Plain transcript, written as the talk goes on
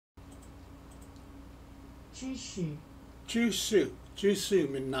Zhīshi. Zhīshi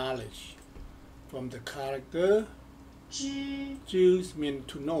means knowledge. From the character, Zhi. means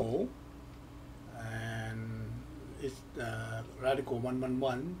to know, and it's the radical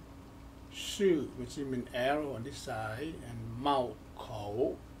 111. Shu, which means arrow on this side, and mouth,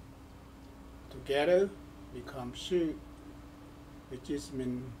 khẩu, together become shu, which is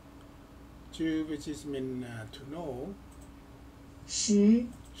mean to know. Shi.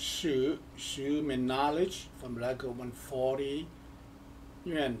 Shu means knowledge, from radical 140.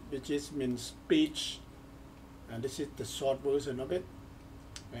 Yuan, which is means speech, and this is the short version of it.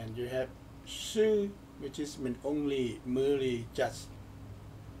 And you have shu, which is mean only, merely, just.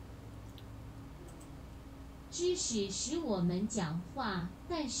 知识使我们讲话，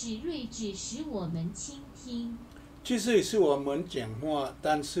但是睿智使我们倾听。知识是我们讲话，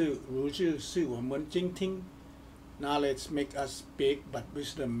但是睿智是我们倾听。Knowledge makes us speak, but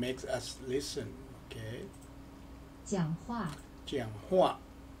wisdom makes us listen. Okay. 讲话。讲话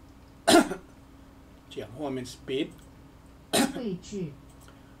means speak. 睿智。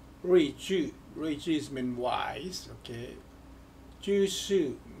睿智 means wise. Okay. 知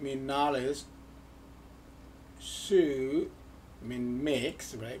识 means knowledge. 是 means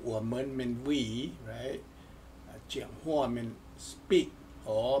makes, right? 我们 means we, right? 讲话 means speak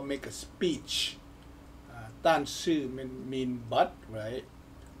or make a speech. 但是 mean but, right?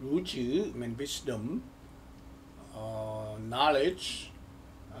 รู้智 means wisdom. Knowledge.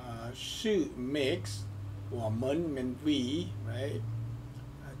 是 makes. 我们 means we, right?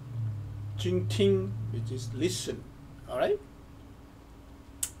 倾听 which is listen. Alright?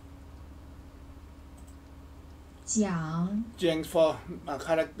 讲 for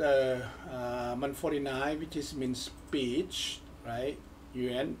character 149, which is means speech, right?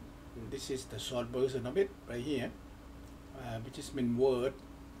 Yuan, this is the short version of it right here, which is mean word,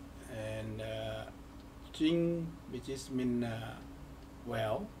 and Jing, which is mean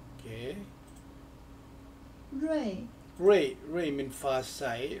well, okay. 睿 Ray means far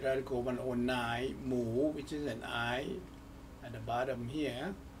sight, radical 109, Mu, which is an eye at the bottom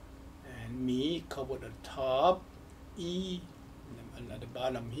here, and me covered at the top, E at the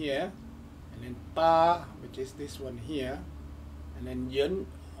bottom here, and then Pa, which is this one here, and then Yun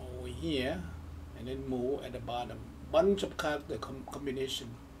over here, and then Mu at the bottom. Bunch of character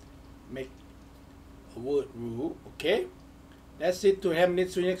combination make a word rule. Okay, that's it. To have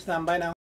minutes. See you next time. Bye now.